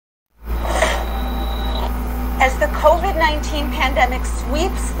COVID-19 pandemic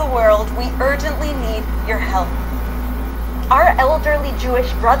sweeps the world, we urgently need your help. Our elderly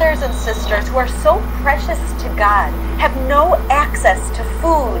Jewish brothers and sisters who are so precious to God have no access to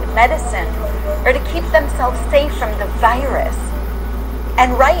food, medicine, or to keep themselves safe from the virus.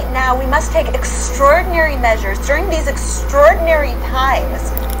 And right now, we must take extraordinary measures during these extraordinary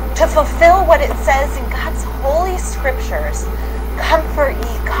times to fulfill what it says in God's holy scriptures. Comfort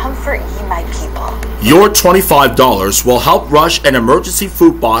ye, my people. Your $25 will help rush an emergency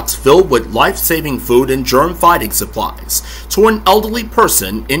food box filled with life-saving food and germ-fighting supplies to an elderly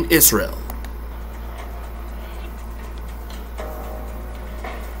person in Israel.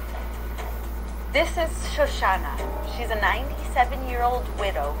 This is Shoshana. She's a 97-year-old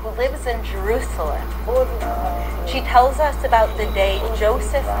widow who lives in Jerusalem. She tells us about the day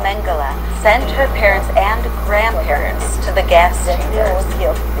Joseph Mengele sent her parents and grandparents to the gas chambers.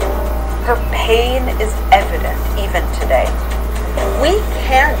 Her pain is evident even today. We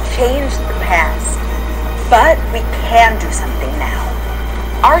can't change the past, but we can do something now.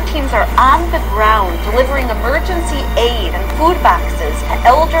 Our teams are on the ground delivering emergency aid and food boxes to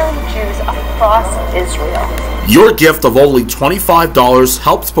elderly Jews across Israel. Your gift of only $25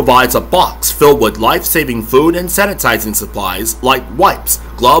 helps provide a box filled with life-saving food and sanitizing supplies like wipes,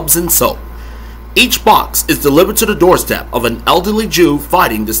 gloves, and soap. Each box is delivered to the doorstep of an elderly Jew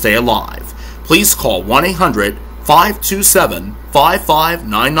fighting to stay alive. Please call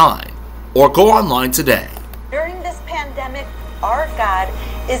 1-800-527-5599 or go online today. During this pandemic, our God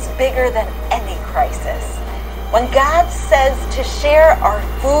is bigger than any crisis. When God says to share our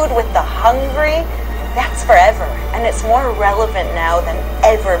food with the hungry, that's forever, and it's more relevant now than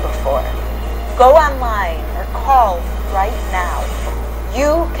ever before. Go online or call right now.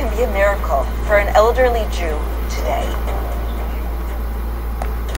 You can be a miracle for an elderly Jew today.